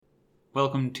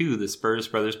Welcome to the Spurs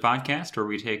Brothers podcast, where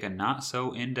we take a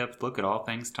not-so-in-depth look at all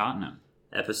things Tottenham.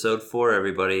 Episode 4,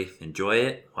 everybody. Enjoy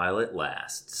it while it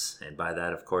lasts. And by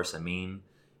that, of course, I mean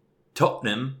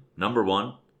Tottenham, number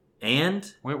 1.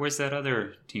 And... Where's that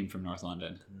other team from North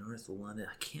London? North London.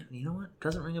 I can't... You know what?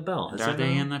 Doesn't ring a bell. Are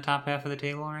they in the top half of the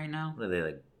table right now? What are they,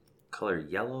 like, color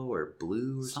yellow or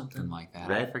blue or something? Something like that.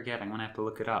 Red? I forget. I'm going to have to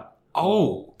look it up.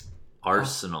 Oh!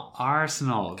 Arsenal.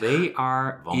 Arsenal. They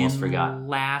are Almost in forgot.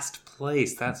 last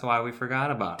place. That's why we forgot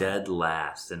about it. Dead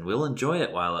last. And we'll enjoy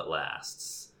it while it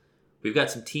lasts. We've got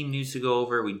some team news to go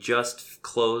over. We just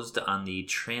closed on the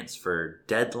transfer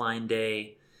deadline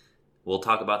day. We'll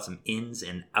talk about some ins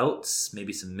and outs,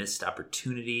 maybe some missed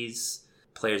opportunities,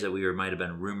 players that we might have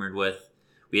been rumored with.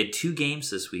 We had 2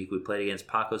 games this week. We played against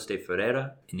Paços de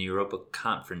Ferreira in the Europa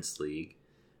Conference League.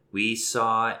 We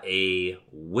saw a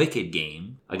wicked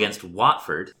game against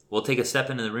Watford. We'll take a step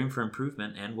into the room for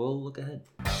improvement, and we'll look ahead.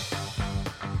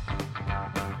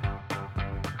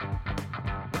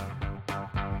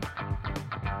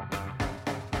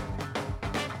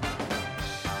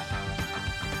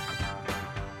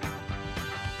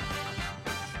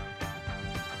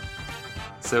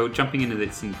 So jumping into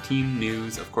some team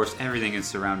news, of course, everything is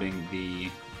surrounding the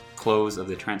close of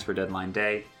the transfer deadline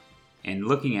day. And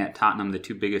looking at Tottenham, the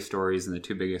 2 biggest stories and the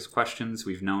 2 biggest questions,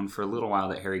 we've known for a little while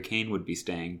that Harry Kane would be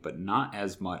staying, but not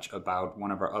as much about one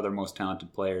of our other most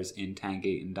talented players in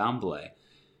Tanguy Ndombele,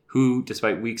 who,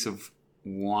 despite weeks of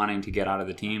wanting to get out of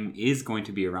the team, is going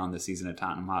to be around the season at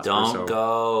Tottenham Hotspur. Don't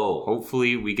go.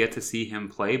 Hopefully we get to see him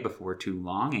play before too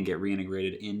long and get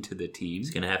reintegrated into the team.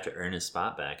 He's going to have to earn his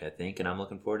spot back, I think, and I'm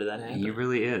looking forward to that happening. He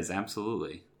really is,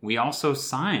 absolutely. We also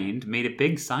made a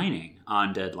big signing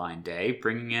on deadline day,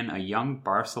 bringing in a young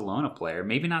Barcelona player.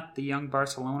 Maybe not the young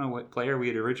Barcelona player we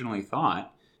had originally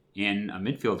thought in a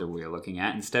midfielder we were looking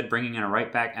at. Instead, bringing in a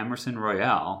right back, Emerson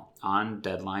Royal, on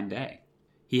deadline day.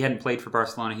 He hadn't played for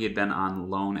Barcelona. He had been on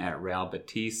loan at Real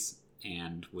Betis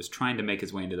and was trying to make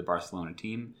his way into the Barcelona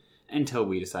team until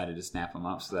we decided to snap him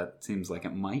up. So that seems like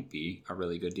it might be a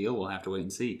really good deal. We'll have to wait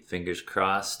and see. Fingers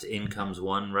crossed. In comes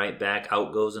one right back,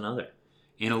 out goes another.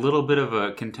 In a little bit of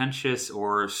a contentious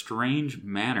or strange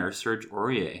manner, Serge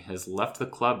Aurier has left the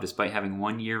club despite having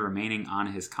 1 year remaining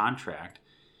on his contract,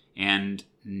 and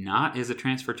not as a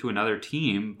transfer to another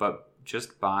team, but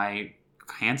just by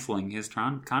canceling his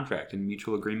contract in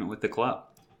mutual agreement with the club.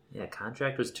 Yeah,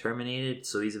 contract was terminated,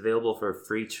 so he's available for a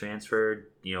free transfer,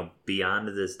 beyond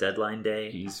this deadline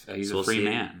day. He's a free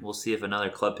man. We'll see if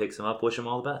another club picks him up. Wish him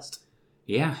all the best.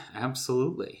 Yeah,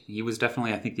 absolutely. He was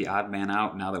definitely, I think, the odd man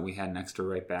out now that we had an extra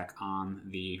right back on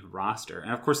the roster.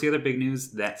 And of course, the other big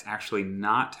news that's actually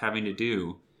not having to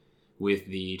do with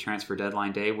the transfer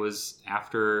deadline day was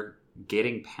after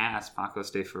getting past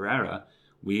Paços de Ferreira,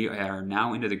 we are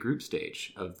now into the group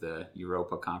stage of the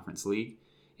Europa Conference League,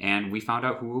 and we found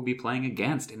out who we'll be playing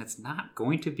against, and it's not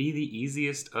going to be the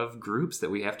easiest of groups that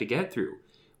we have to get through.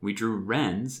 We drew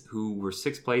Rennes, who were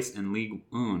 6th place in Ligue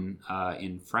 1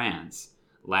 in France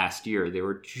last year. They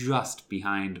were just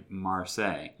behind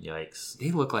Marseille. Yikes.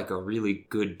 They look like a really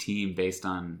good team based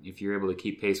on if you're able to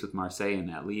keep pace with Marseille in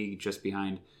that league, just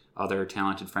behind other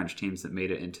talented French teams that made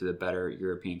it into the better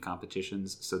European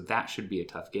competitions. So that should be a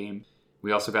tough game.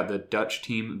 We also got the Dutch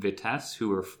team Vitesse, who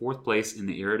were 4th place in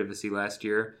the Eredivisie last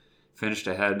year, finished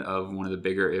ahead of one of the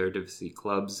bigger Eredivisie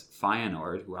clubs,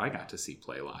 Feyenoord, who I got to see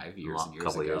play live years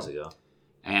ago.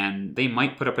 And they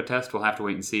might put up a test. We'll have to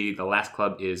wait and see. The last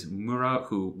club is Mura,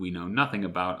 who we know nothing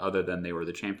about other than they were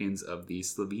the champions of the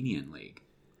Slovenian League.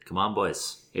 Come on,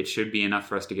 boys. It should be enough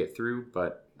for us to get through,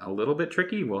 but a little bit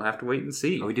tricky. We'll have to wait and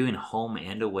see. Are we doing home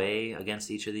and away against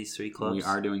each of these 3 clubs? We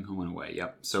are doing home and away,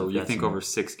 yep. So you think over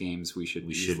 6 games we should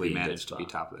easily manage to be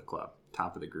top of the club,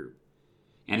 top of the group.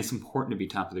 And it's important to be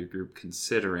top of the group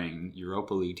considering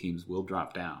Europa League teams will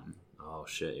drop down. Oh,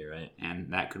 shit, you're right.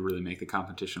 And that could really make the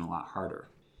competition a lot harder.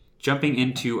 Jumping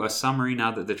into a summary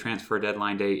now that the transfer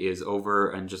deadline day is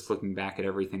over and just looking back at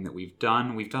everything that we've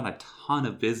done a ton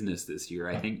of business this year,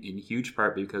 I think in huge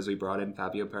part because we brought in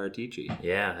Fabio Paratici.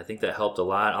 Yeah, I think that helped a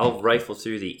lot. I'll rifle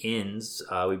through the ins.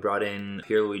 We brought in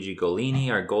Pierluigi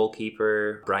Golini, our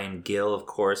goalkeeper. Brian Gill, of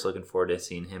course, looking forward to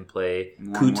seeing him play.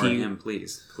 More him,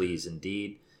 please. Please,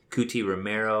 indeed. Cuti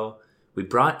Romero. We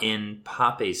brought in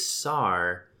Pape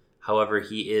Sarr. However,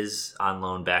 he is on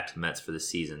loan back to Metz for the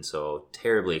season, so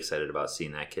terribly excited about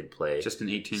seeing that kid play. Just an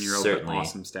 18-year-old with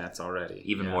awesome stats already.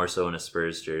 Even more so in a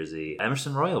Spurs jersey.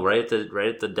 Emerson Royal, right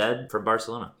at the dead for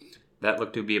Barcelona. That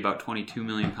looked to be about £22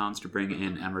 million to bring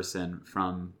in Emerson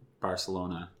from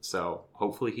Barcelona. So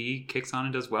hopefully he kicks on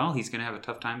and does well. He's going to have a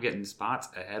tough time getting spots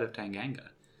ahead of Tanganga.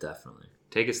 Definitely.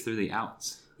 take us through the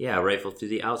outs. Yeah, rifle through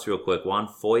the outs real quick. Juan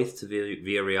Foyth to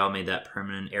Villarreal made that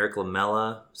permanent. Eric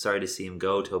Lamela, sorry to see him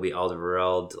go. Toby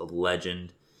Alderweireld, a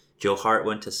legend. Joe Hart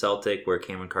went to Celtic, where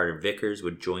Cameron Carter-Vickers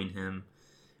would join him.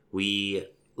 We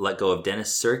let go of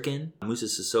Dennis Sirkin. Moussa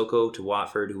Sissoko to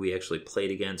Watford, who we actually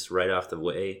played against right off the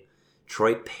way.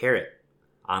 Troy Parrott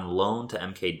on loan to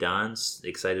MK Dons.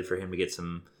 Excited for him to get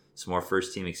some more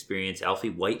first-team experience. Alfie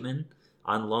Whiteman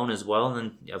on loan as well.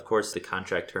 And then, of course, the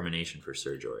contract termination for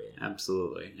Serge Aurier.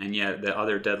 Absolutely. And yet the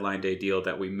other deadline day deal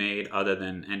that we made, other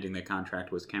than ending the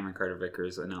contract, was Cameron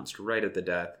Carter-Vickers announced right at the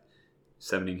death,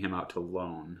 sending him out to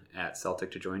loan at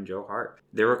Celtic to join Joe Hart.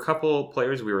 There were a couple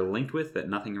players we were linked with that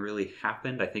nothing really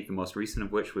happened. I think the most recent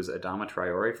of which was Adama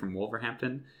Traore from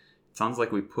Wolverhampton. It sounds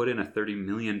like we put in a £30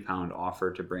 million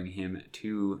offer to bring him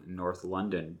to North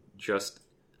London just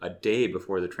a day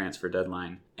before the transfer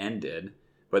deadline ended.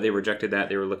 But they rejected that.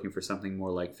 They were looking for something more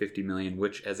like $50 million,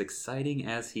 which, as exciting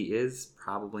as he is,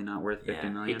 probably not worth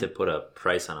 $50 million. I hate to put a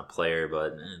price on a player,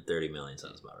 but $30 million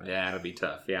sounds about right. Yeah, it'll be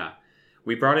tough, yeah.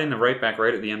 We brought in the right back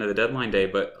right at the end of the deadline day,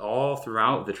 but all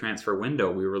throughout the transfer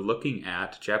window, we were looking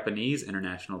at Japanese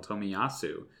international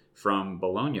Tomiyasu from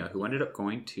Bologna, who ended up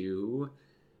going to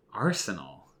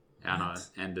Arsenal on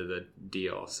the end of the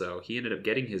deal. So he ended up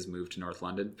getting his move to North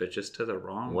London, but just to the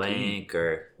wrong team.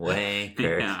 Wanker.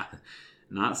 Yeah.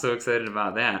 Not so excited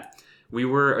about that. We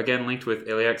were, again, linked with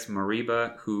Iliax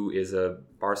Mariba, who is a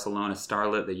Barcelona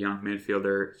starlet, the young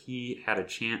midfielder. He had a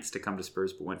chance to come to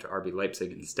Spurs, but went to RB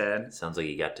Leipzig instead. Sounds like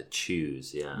he got to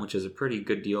choose, yeah. Which is a pretty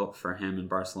good deal for him, and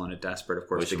Barcelona desperate, of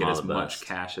course, to get as much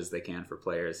cash as they can for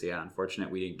players. Yeah,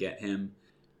 unfortunate we didn't get him.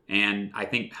 And I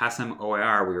think Hassam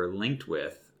Ouar we were linked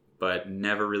with, but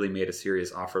never really made a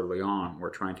serious offer. Lyon were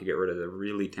trying to get rid of the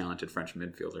really talented French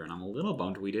midfielder, and I'm a little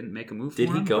bummed we didn't make a move for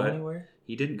him. Did he go anywhere?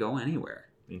 He didn't go anywhere.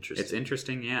 Interesting. It's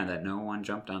interesting, yeah, that no one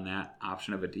jumped on that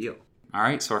option of a deal. All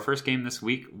right, so our first game this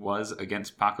week was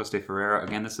against Paços de Ferreira.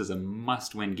 Again, this is a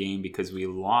must-win game because we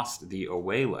lost the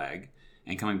away leg,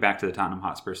 and coming back to the Tottenham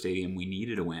Hotspur Stadium, we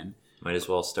needed a win. Might as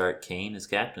well start Kane as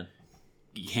captain.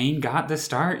 Kane got the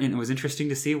start, and it was interesting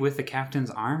to see with the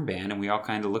captain's armband, and we all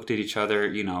kind of looked at each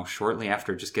other, shortly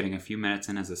after just getting a few minutes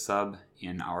in as a sub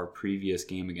in our previous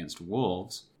game against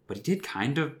Wolves. But he did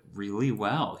kind of really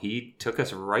well. He took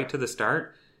us right to the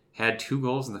start, had 2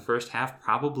 goals in the first half,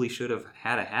 probably should have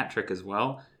had a hat trick as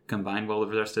well, combined well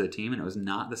with the rest of the team, and it was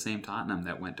not the same Tottenham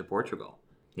that went to Portugal.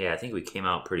 Yeah, I think we came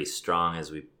out pretty strong,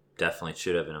 as we definitely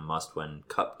should have in a must-win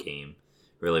cup game.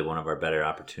 Really one of our better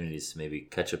opportunities to maybe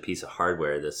catch a piece of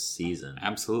hardware this season.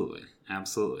 Absolutely.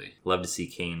 Love to see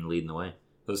Kane leading the way.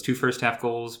 Those 2 first half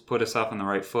goals put us off on the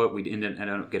right foot. We ended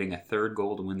up getting a third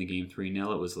goal to win the game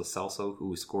 3-0. It was Lo Celso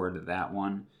who scored that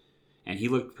one. And he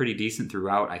looked pretty decent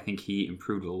throughout. I think he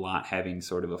improved a lot, having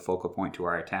sort of a focal point to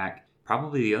our attack.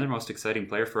 Probably the other most exciting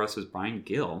player for us was Brian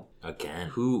Gill. Again.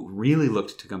 Who really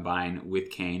looked to combine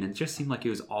with Kane and just seemed like he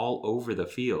was all over the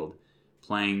field,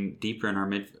 playing deeper in our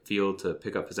midfield to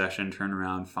pick up possession, turn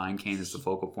around, find Kane as the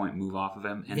focal point, move off of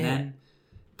him, and then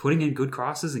putting in good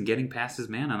crosses and getting past his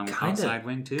man on the outside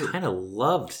wing too. Kind of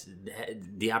loved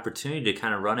the opportunity to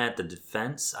kind of run at the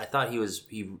defense. I thought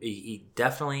he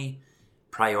definitely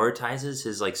prioritizes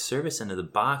his service into the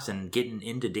box and getting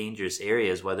into dangerous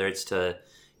areas, whether it's to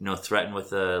threaten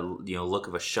with a look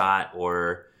of a shot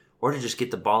or to just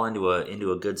get the ball into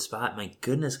a good spot. My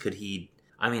goodness, could he?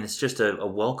 I mean, it's just a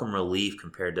welcome relief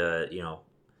compared to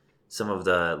some of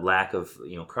the lack of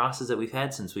crosses that we've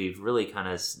had since we've really kind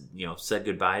of said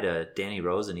goodbye to Danny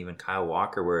Rose and even Kyle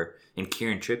Walker and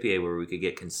Kieran Trippier, where we could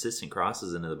get consistent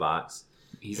crosses into the box.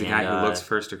 He's a guy who looks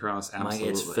first across. Absolutely,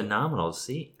 it's phenomenal to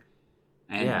see.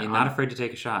 And not afraid to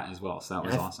take a shot as well, so that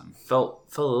was awesome. Felt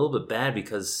a little bit bad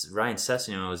because Ryan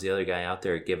Sessegnon was the other guy out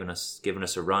there giving us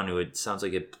a run who sounds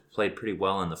like it played pretty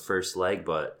well in the first leg,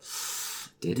 but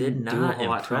did not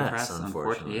impress,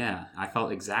 unfortunately. Yeah, I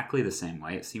felt exactly the same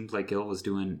way. It seemed like Gill was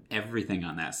doing everything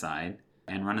on that side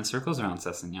and running circles around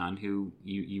Sessegnon, who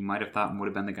you might have thought would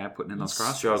have been the guy putting in those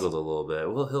crosses. Struggled a little bit.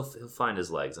 Well, he'll find his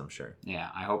legs, I'm sure. Yeah,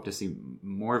 I hope to see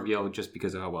more of Gill just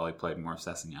because of how well he played, more of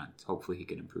Sessegnon. Hopefully he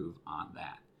can improve on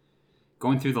that.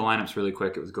 Going through the lineups really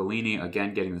quick, it was Golini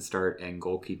again getting the start, and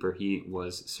goalkeeper, he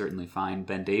was certainly fine.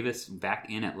 Ben Davis back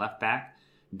in at left back.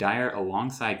 Dyer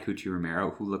alongside Cuti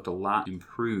Romero, who looked a lot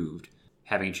improved,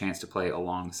 having a chance to play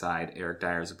alongside Eric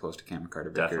Dyer as opposed to Cameron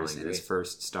Carter-Vickers in his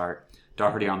first start.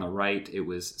 Doherty on the right. It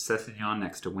was Sessegnon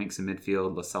next to Winks in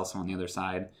midfield, Lo Celso on the other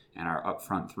side, and our up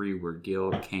front 3 were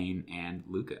Gill, Kane, and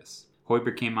Lucas.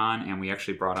 Højbjerg came on, and we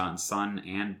actually brought on Son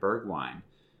and Bergwijn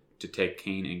to take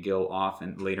Kane and Gill off,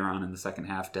 and later on in the second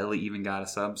half, Dele even got a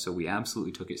sub, so we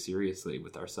absolutely took it seriously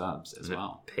with our subs as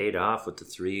well. Paid off with the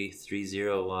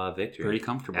 3-0 victory. Pretty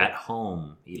comfortable. At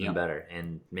home, even better.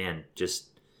 And, man,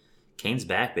 just Kane's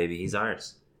back, baby. He's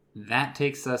ours. That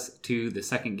takes us to the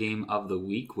second game of the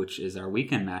week, which is our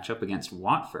weekend matchup against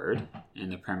Watford in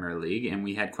the Premier League. And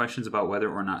we had questions about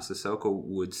whether or not Sissoko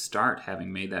would start,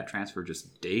 having made that transfer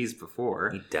just days before.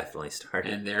 He definitely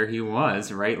started. And there he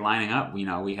was, right, lining up. You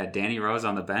know, we had Danny Rose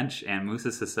on the bench and Moussa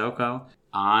Sissoko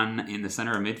on in the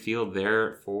center of midfield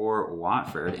there for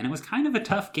Watford. And it was kind of a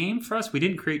tough game for us. We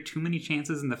didn't create too many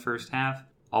chances in the first half.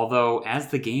 Although, as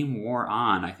the game wore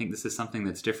on, I think this is something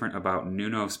that's different about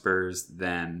Nuno Spurs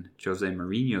than Jose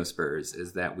Mourinho Spurs,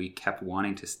 is that we kept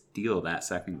wanting to steal that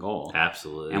second goal.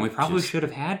 Absolutely. And we probably should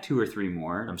have had 2 or 3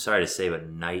 more. I'm sorry to say, but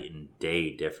night and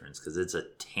day difference, because it's a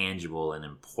tangible and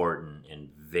important and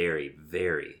very,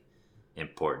 very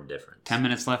important difference. 10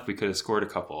 minutes left, we could have scored a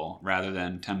couple, rather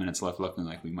than 10 minutes left looking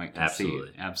like we might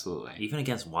concede. Absolutely. Even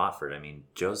against Watford, I mean,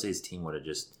 Jose's team would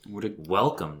have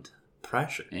welcomed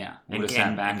pressure. Yeah. And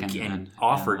sat back and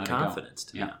offered confidence,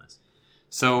 to be honest.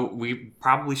 So we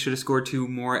probably should have scored 2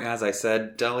 more, as I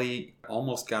said. Dele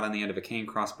almost got on the end of a Kane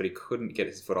cross, but he couldn't get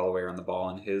his foot all the way around the ball,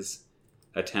 and his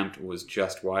attempt was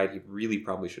just wide. He really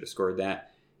probably should have scored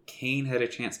that. Kane had a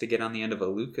chance to get on the end of a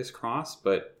Lucas cross,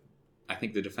 but I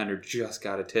think the defender just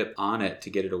got a tip on it to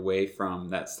get it away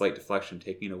from that slight deflection,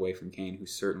 taking it away from Kane, who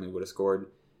certainly would have scored.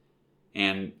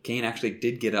 And Kane actually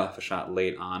did get off a shot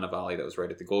late on a volley that was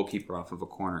right at the goalkeeper off of a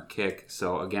corner kick.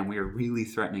 So again, we were really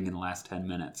threatening in the last 10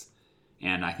 minutes.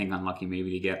 And I think unlucky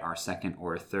maybe to get our second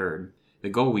or third. The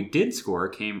goal we did score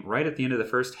came right at the end of the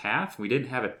first half. We didn't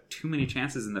have too many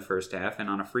chances in the first half. And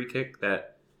on a free kick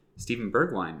that Steven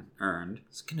Bergwijn earned. I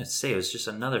was going to say, it was just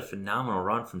another phenomenal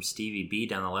run from Stevie B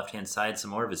down the left-hand side.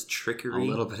 Some more of his trickery. A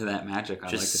little bit of that magic. I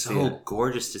like to see it. Just so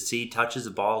gorgeous to see. Touches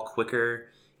the ball quicker.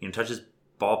 Touches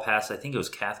ball pass. I think it was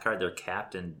Cathcart, their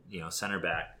captain, center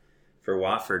back for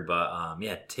Watford. But,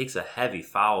 takes a heavy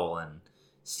foul. And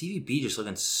Stevie B just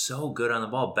looking so good on the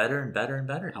ball. Better and better and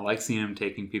better. I like seeing him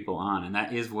taking people on. And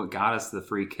that is what got us the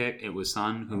free kick. It was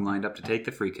Son who lined up to take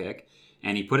the free kick.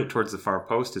 And he put it towards the far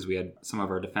post as we had some of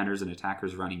our defenders and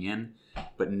attackers running in.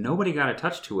 But nobody got a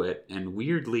touch to it. And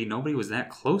weirdly, nobody was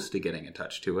that close to getting a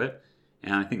touch to it.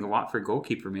 And I think the Watford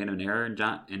goalkeeper made an error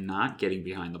in not getting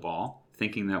behind the ball,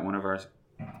 thinking that one of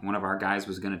our guys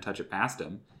was going to touch it past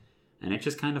him. And it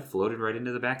just kind of floated right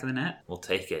into the back of the net. We'll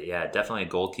take it. Yeah, definitely a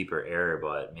goalkeeper error.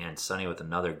 But, man, Sonny with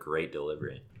another great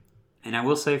delivery. And I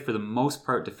will say, for the most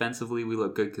part, defensively, we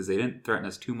looked good because they didn't threaten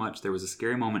us too much. There was a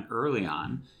scary moment early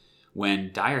on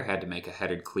when Dyer had to make a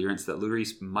headed clearance that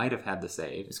Lloris might have had the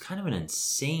save. It's kind of an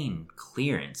insane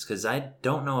clearance because I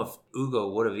don't know if Ugo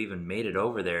would have even made it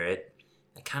over there.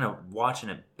 I kind of watching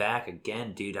it back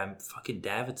again, dude. I'm fucking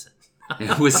Davidson.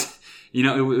 It was,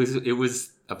 it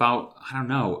was about, I don't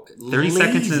know, 30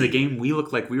 seconds into the game, we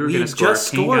looked like we were going to score.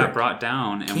 Kane got brought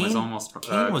down and was almost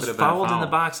Kane was fouled in the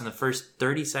box in the first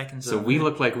 30 seconds. So we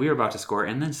looked like we were about to score,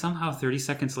 and then somehow 30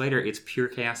 seconds later, it's pure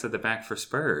chaos at the back for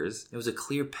Spurs. It was a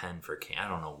clear pen for Kane. I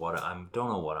don't know what I'm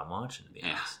watching, to be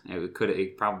honest.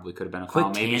 It probably could have been a foul,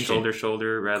 maybe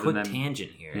shoulder rather than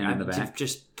tangent here. In the back.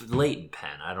 Just blatant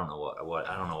pen. I don't know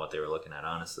what they were looking at,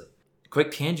 honestly.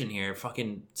 Quick tangent here.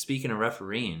 Fucking speaking of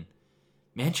refereeing,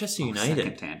 Manchester United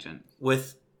second tangent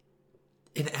with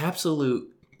an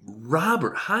absolute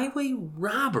highway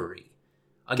robbery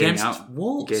against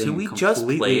Wolves, who we just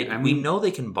played. I mean, we know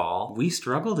they can ball. We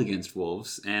struggled against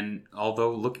Wolves, and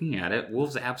although looking at it,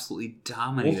 Wolves absolutely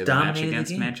dominated the match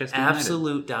against Manchester United.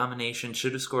 Absolute domination.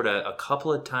 Should have scored a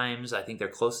couple of times. I think their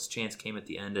closest chance came at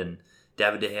the end, and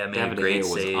David De Gea made a great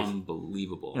save. Was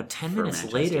unbelievable. 10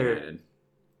 minutes later,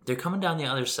 they're coming down the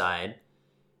other side.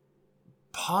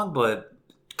 Pogba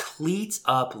cleats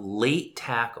up late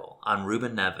tackle on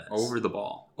Ruben Neves. Over the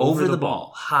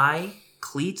ball. High,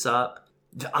 cleats up.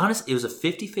 Honestly, it was a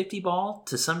 50-50 ball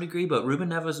to some degree, but Ruben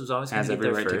Neves was always going to get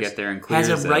there first. Has every right to get there and clears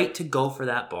it. Has a right to go for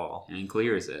that ball. And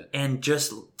clears it. And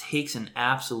just takes an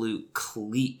absolute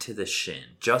cleat to the shin,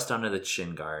 just under the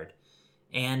shin guard.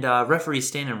 And referee's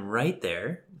standing right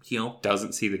there.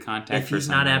 Doesn't see the contact. If he's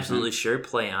not absolutely sure,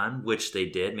 play on, which they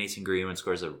did. Mason Greenwood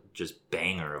scores a just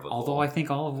banger of a goal. Although I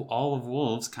think all of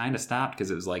Wolves kind of stopped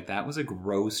because it was like, that was a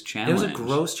gross challenge. It was a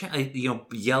gross challenge.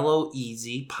 Yellow,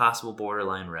 easy, possible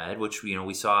borderline red, which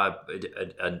we saw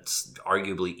a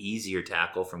arguably easier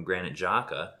tackle from Granit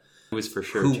Xhaka. It was for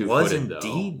sure two-footed, was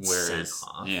indeed sent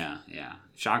off. Yeah.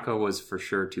 Xhaka was for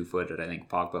sure two-footed. I think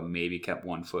Pogba maybe kept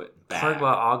 1 foot back.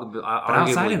 But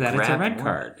outside of that, it's a red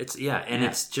card.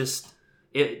 It's just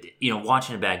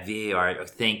watching it back, VAR,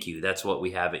 thank you. That's what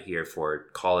we have it here for.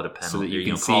 Call it a penalty. So that you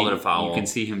can call it a foul. You can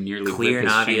see him nearly clear whip and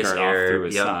his obvious finger error. off through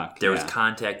his sock. There was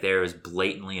contact there. It was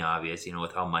blatantly obvious,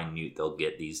 with how minute they'll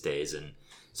get these days. And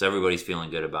so everybody's feeling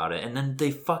good about it. And then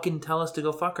they fucking tell us to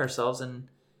go fuck ourselves and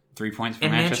 3 points for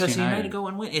Manchester United go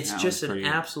and win. It's just an pretty...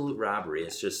 absolute robbery.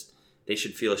 It's just, they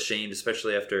should feel ashamed,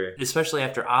 especially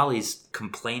after Ollie's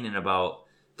complaining about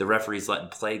the referees letting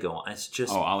play go on. It's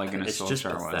just it's just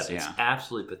pathetic. It's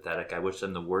absolutely pathetic. I wish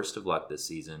them the worst of luck this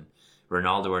season.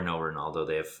 Ronaldo or no Ronaldo,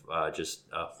 they have just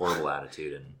a horrible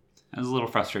attitude, and it was a little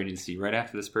frustrating to see right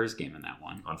after the Spurs game in that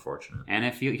one. Unfortunate. And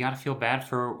if you got to feel bad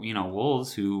for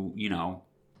Wolves, who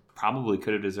probably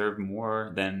could have deserved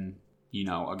more than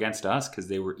against us, because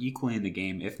they were equally in the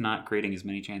game, if not creating as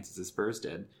many chances as Spurs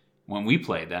did when we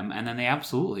played them, and then they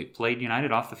absolutely played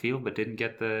United off the field, but didn't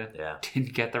get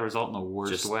the result in the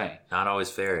worst way. Not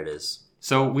always fair, it is.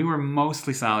 So we were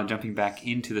mostly solid jumping back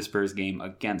into the Spurs game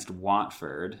against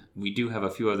Watford. We do have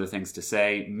a few other things to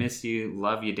say. Miss you,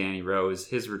 love you, Danny Rose.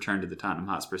 His return to the Tottenham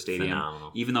Hotspur Stadium.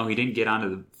 Phenomenal. Even though he didn't get onto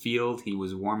the field, he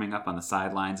was warming up on the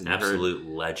sidelines. And absolute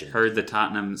legend. Heard the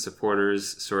Tottenham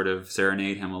supporters sort of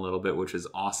serenade him a little bit, which was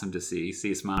awesome to see.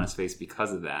 See a smile on his face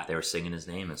because of that. They were singing his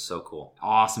name. It's so cool.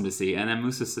 Awesome to see. And then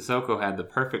Moussa Sissoko had the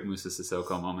perfect Moussa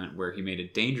Sissoko moment where he made a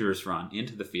dangerous run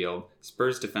into the field.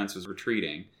 Spurs defense was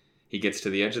retreating. He gets to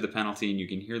the edge of the penalty, and you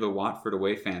can hear the Watford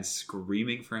away fans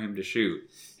screaming for him to shoot.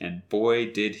 And boy,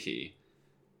 did he.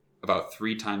 About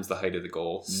 3 times the height of the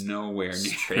goal. Nowhere near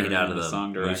straight out of the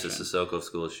song direction. Moussa Sissoko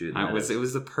school of shooting. It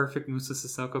was the perfect Moussa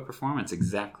Sissoko performance.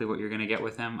 Exactly what you're going to get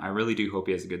with him. I really do hope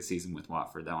he has a good season with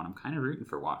Watford, though, and I'm kind of rooting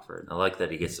for Watford. I like that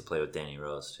he gets to play with Danny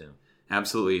Rose, too.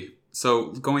 Absolutely. So,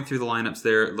 going through the lineups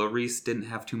there, Lloris didn't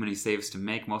have too many saves to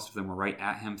make. Most of them were right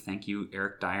at him. Thank you,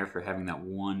 Eric Dyer, for having that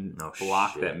one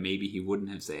block that maybe he wouldn't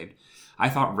have saved. I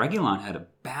thought Reguilon had a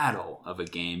battle of a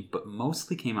game, but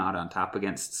mostly came out on top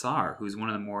against Sarr, who's one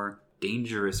of the more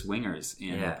dangerous wingers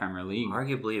in the Premier League.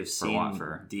 Arguably have seen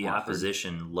Watford.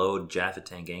 Opposition load Jaffa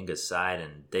Tanganga's side,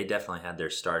 and they definitely had their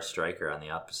star striker on the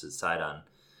opposite side on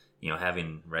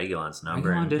having Reguilon's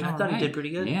number. I thought he did pretty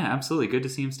good. Yeah, absolutely. Good to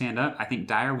see him stand up. I think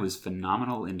Dyer was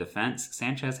phenomenal in defense.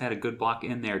 Sanchez had a good block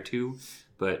in there too,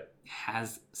 but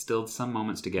has still some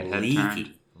moments to get head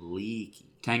turned. Leaky.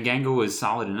 Tanganga was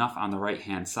solid enough on the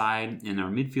right-hand side. In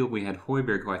our midfield, we had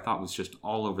Højbjerg, who I thought was just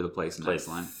all over the place and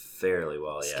excellent. Fairly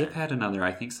well, yeah. Skip had another,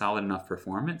 I think, solid enough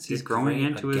performance. He's growing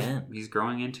into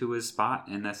his spot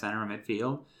in the center of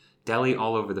midfield. Dele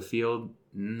all over the field.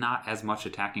 Not as much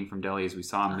attacking from Dele as we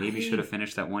saw. Maybe should have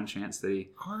finished that one chance that he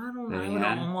I would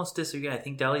almost disagree. I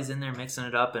think Dele's in there mixing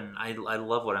it up, and I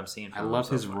love what I'm seeing from him. I love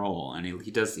his role, and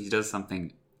he does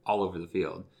something all over the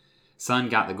field. Son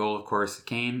got the goal, of course.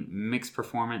 Kane, mixed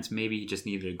performance. Maybe he just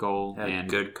needed a goal. Had a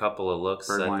good couple of looks.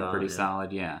 Bergwijn pretty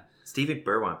solid, yeah. Stevie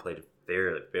Bergwijn played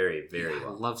very, very, very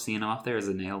well. I love seeing him up there as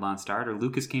a nailed-on starter.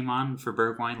 Lucas came on for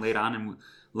Bergwijn late on and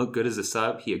looked good as a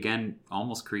sub. He, again,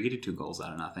 almost created 2 goals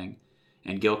out of nothing.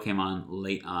 And Gil came on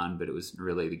late on, but it was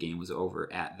really the game was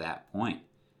over at that point.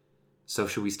 So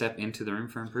should we step into the room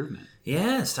for improvement?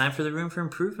 Yeah, it's time for the room for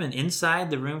improvement.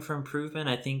 Inside the room for improvement,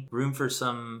 I think room for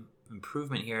some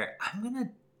improvement here. I'm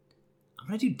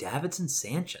gonna do Davinson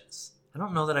Sanchez. I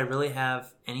don't know that I really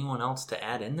have anyone else to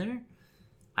add in there.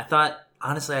 I thought,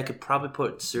 honestly, I could probably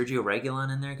put Sergio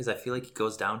Reguilon in there because I feel like he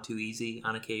goes down too easy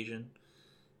on occasion.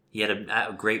 He had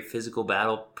a great physical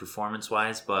battle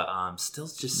performance-wise, but still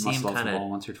just see him kind of...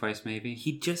 once or twice, maybe?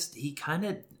 He kind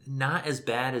of... Not as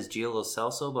bad as Gio Lo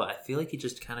Celso, but I feel like he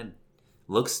just kind of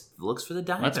looks for the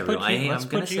dive. Let's put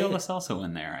Gio Lo Celso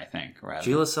in there, I think.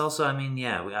 Gio Lo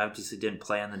Celso, we obviously didn't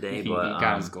play on the day, but... He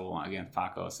got his goal against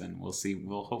Paços, and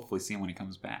we'll hopefully see him when he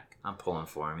comes back. I'm pulling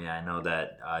for him, yeah. I know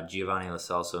that Giovanni Lo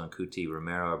Celso and Cuti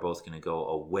Romero are both going to go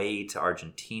away to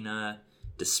Argentina,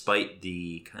 despite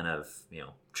the kind of,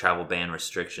 travel ban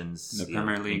restrictions. The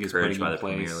Premier League is putting in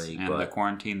place, and the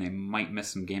quarantine, they might miss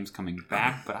some games coming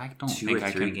back, but I don't think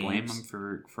I can blame them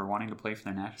for wanting to play for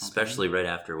their national especially team. Right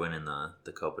after winning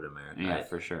the Copa de America. Yeah,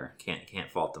 for sure.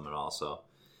 Can't fault them at all, so...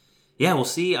 Yeah, we'll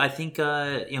see. I think,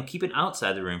 keep it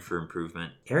outside the room for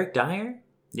improvement. Eric Dyer?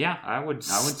 Yeah, I would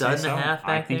say so.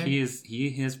 I think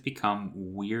he has become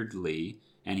weirdly,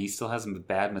 and he still has a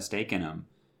bad mistake in him.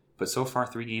 But so far,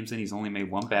 3 games in, he's only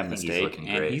made 1 bad mistake,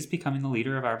 and he's becoming the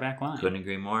leader of our back line. Couldn't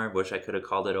agree more. Wish I could have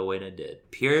called it a way I did.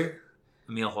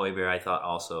 Pierre-Emile Højbjerg, I thought,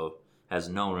 also has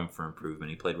no room for improvement.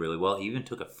 He played really well. He even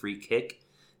took a free kick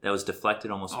that was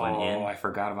deflected, almost went in. Oh, I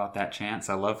forgot about that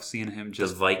chance. I love seeing him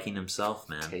just... The Viking himself,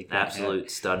 man. Absolute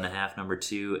stud and a half, number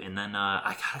 2. And then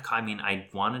I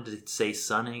wanted to say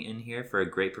Son in here for a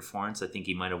great performance. I think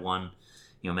he might have won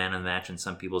man of the match in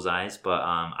some people's eyes. But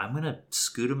I'm going to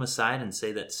scoot him aside and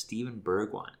say that Steven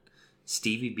Bergwijn.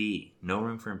 Stevie B, no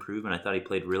room for improvement. I thought he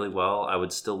played really well. I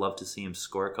would still love to see him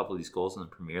score a couple of these goals in the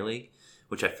Premier League,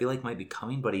 which I feel like might be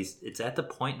coming, but it's at the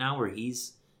point now where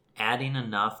he's adding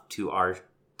enough to our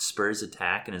Spurs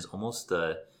attack and is almost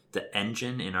the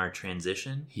engine in our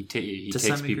transition. He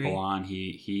takes people on.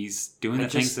 He's doing the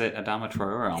things that Adama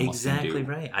Traore almost can do. Exactly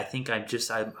right. I think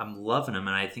I'm loving him,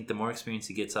 and I think the more experience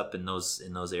he gets up in those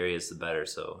areas, the better.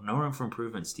 So no room for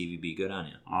improvement, Stevie B. Good on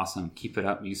you. Awesome. Keep it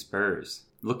up, you Spurs.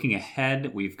 Looking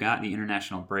ahead, we've got the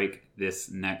international break this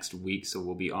next week, so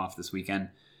we'll be off this weekend.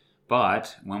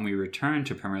 But when we return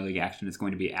to Premier League action, it's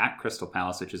going to be at Crystal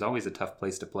Palace, which is always a tough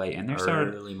place to play. And there's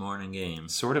early morning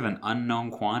games. Sort of an unknown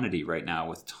quantity right now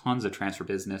with tons of transfer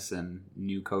business and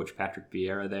new coach Patrick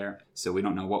Vieira there. So we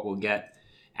don't know what we'll get.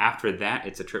 After that,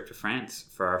 it's a trip to France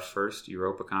for our first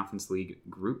Europa Conference League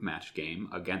group match game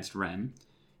against Rennes.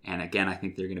 And again, I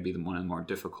think they're going to be one of the more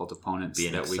difficult opponents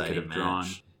that we could have drawn.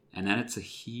 And then it's a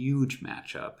huge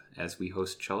matchup as we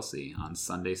host Chelsea on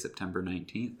Sunday, September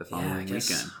 19th, the following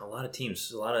weekend. A lot of teams,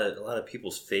 a lot of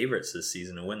people's favorites this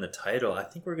season to win the title. I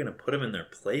think we're going to put them in their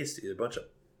place, dude. A bunch of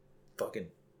fucking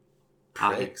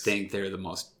pricks. I think they're the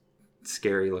most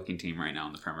scary-looking team right now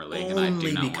in the Premier League, only and I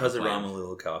do not because of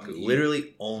Romelu Lukaku.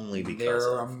 Literally only because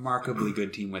they're a remarkably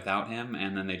good team without him,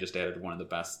 and then they just added one of the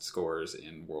best scorers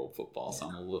in world football, so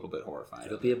I'm a little bit horrified.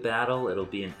 It'll be a battle. It'll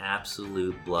be an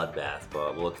absolute bloodbath,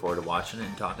 but we'll look forward to watching it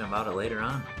and talking about it later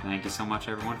on. Thank you so much,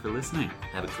 everyone, for listening.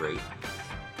 Have a great